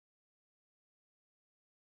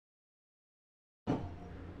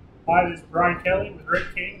Hi, this is Brian Kelly with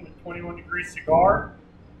Rick King with 21 Degree Cigar,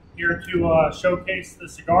 here to showcase the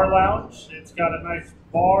Cigar Lounge. It's got a nice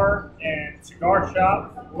bar and cigar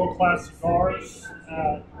shop, world-class cigars.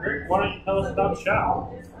 Rick, why don't you tell us about the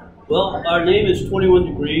shop? Well, our name is 21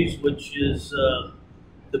 Degrees, which is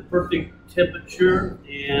the perfect temperature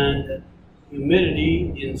and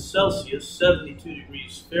humidity in Celsius, 72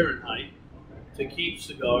 degrees Fahrenheit, to keep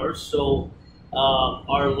cigars. So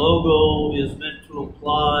our logo is meant to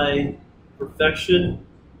imply perfection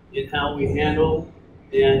in how we handle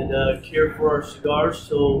and care for our cigars.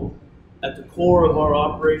 So at the core of our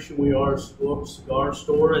operation, we are a cigar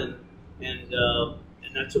store, and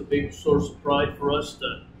that's a big source of pride for us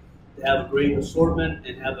to have a great assortment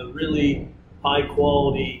and have a really high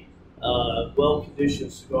quality,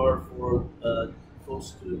 well-conditioned cigar for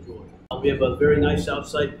folks to enjoy. We have a very nice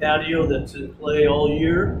outside patio that's in play all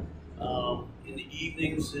year. In the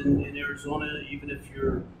evenings in Arizona, even if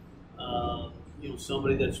you're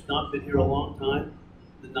somebody that's not been here a long time,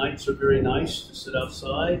 the nights are very nice to sit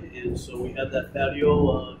outside, and so we have that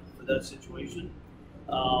patio for that situation.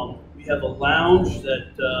 We have a lounge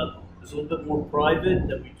that is a little bit more private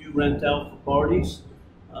that we do rent out for parties.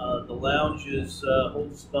 The lounge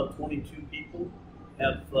holds about 22 people,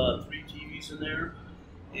 have 3 TVs in there,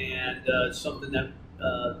 and it's something that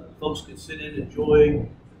folks can sit in, enjoy,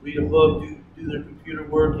 read a book, do their computer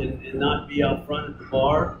work, and not be out front at the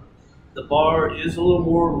bar. The bar is a little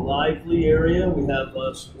more lively area. We have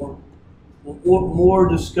some more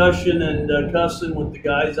discussion and cussing with the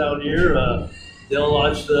guys out here. They'll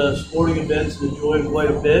watch the sporting events and enjoy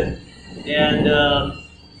quite a bit. And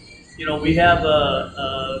we have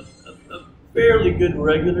a fairly good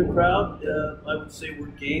regular crowd. I would say we're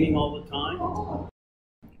gaining all the time.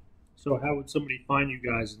 So how would somebody find you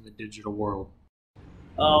guys in the digital world?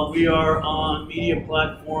 We are on media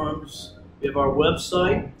platforms. We have our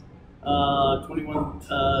website,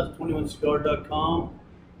 21cigar.com.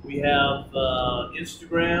 We have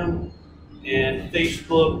Instagram and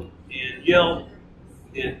Facebook and Yelp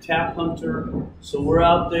and Tap Hunter. So we're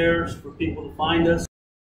out there for people to find us.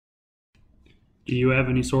 Do you have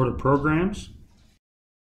any sort of programs?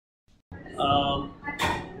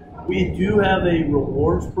 We do have a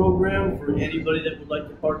rewards program for anybody that would like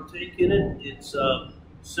to partake in it. It's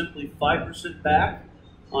simply 5% back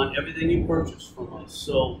on everything you purchase from us.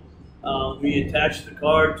 So we attach the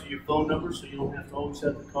card to your phone number, so you don't have to always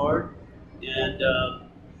have the card. And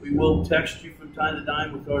we will text you from time to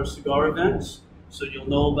time with our cigar events, so you'll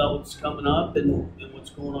know about what's coming up and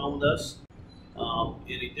what's going on with us.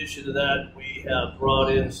 In addition to that, we have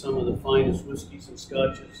brought in some of the finest whiskeys and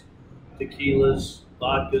scotches, tequilas,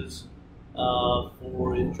 vodkas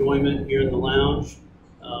for enjoyment here in the lounge.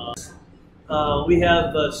 We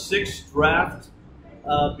have 6 draft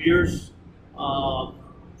beers,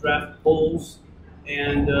 draft bowls,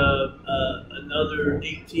 and another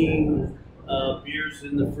 18 beers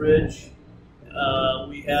in the fridge.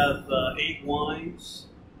 We have 8 wines,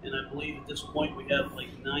 and I believe at this point we have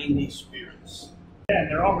like 90 spirits. Yeah, and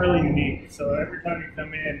they're all really unique. So every time you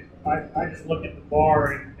come in, I just look at the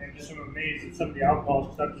bar and just am amazed at some of the alcohols,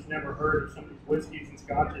 because I've just never heard of some of these whiskeys and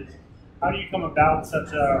scotches. How do you come about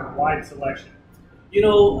such a wide selection?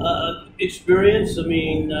 Experience. I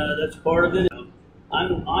mean, that's part of it.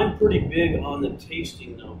 I'm pretty big on the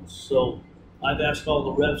tasting notes, so I've asked all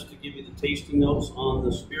the reps to give me the tasting notes on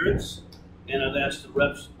the spirits, and I've asked the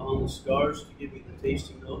reps on the cigars to give me the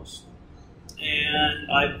tasting notes,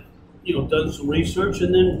 and I've done some research,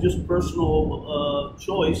 and then just personal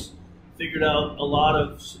choice, figured out a lot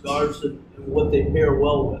of cigars and what they pair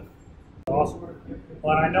well with. Awesome.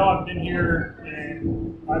 Well, I know I've been here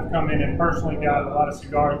and I've come in and personally got a lot of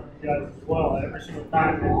cigars with you guys as well. Every single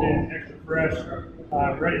time they've been extra fresh,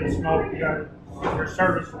 ready to smoke. Your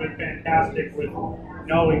service has been fantastic with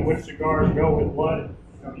knowing which cigars go with what.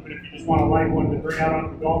 Even if you just want a light one to bring out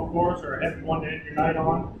on the golf course or a heavy one to end your night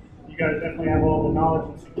on, you guys definitely have all the knowledge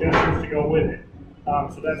and suggestions to go with it.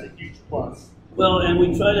 So that's a huge plus. Well, and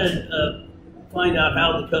we try to find out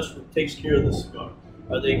how the customer takes care of the cigar.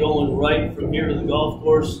 Are they going right from here to the golf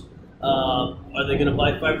course? Are they going to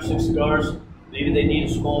buy 5 or 6 cigars? Maybe they need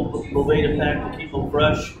a small Proveda pack to keep them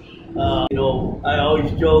fresh. I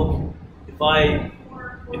always joke, if I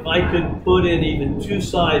could put in even 2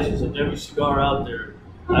 sizes of every cigar out there,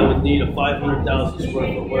 I would need a 500,000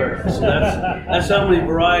 square foot warehouse. So that's how many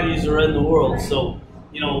varieties are in the world. So,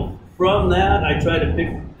 from that, I try to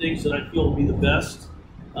pick things that I feel will be the best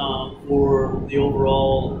for the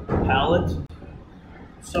overall palate.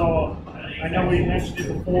 So I know we mentioned it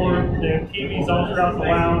before, they have TVs all throughout the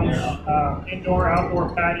lounge, indoor, outdoor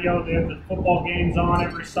patio. They have the football games on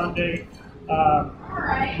every Sunday.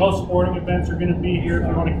 Most sporting events are going to be here. If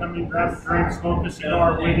you want to come in, grab a drink, smoke a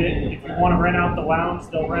cigar with it. If you want to rent out the lounge,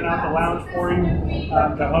 they'll rent out the lounge for you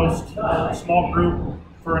to host a small group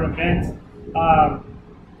for an event.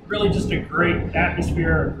 Really just a great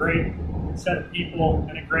atmosphere, a great set of people,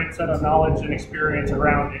 and a great set of knowledge and experience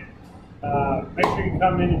around it. Make sure you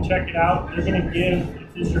come in and check it out. They're going to give,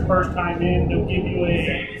 if this is your first time in, they'll give you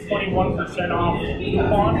a 21% off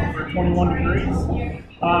coupon for 21 degrees.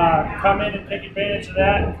 Come in and take advantage of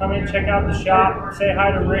that. Come in, check out the shop. Say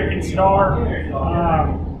hi to Rick and Star.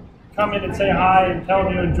 Come in and say hi and tell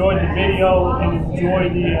them you enjoyed the video and enjoy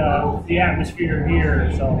the atmosphere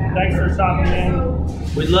here. So thanks for stopping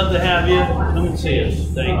in. We'd love to have you. Come and see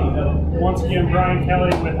us. Thank you. Once again, Brian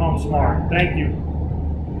Kelly with Home Smart. Thank you.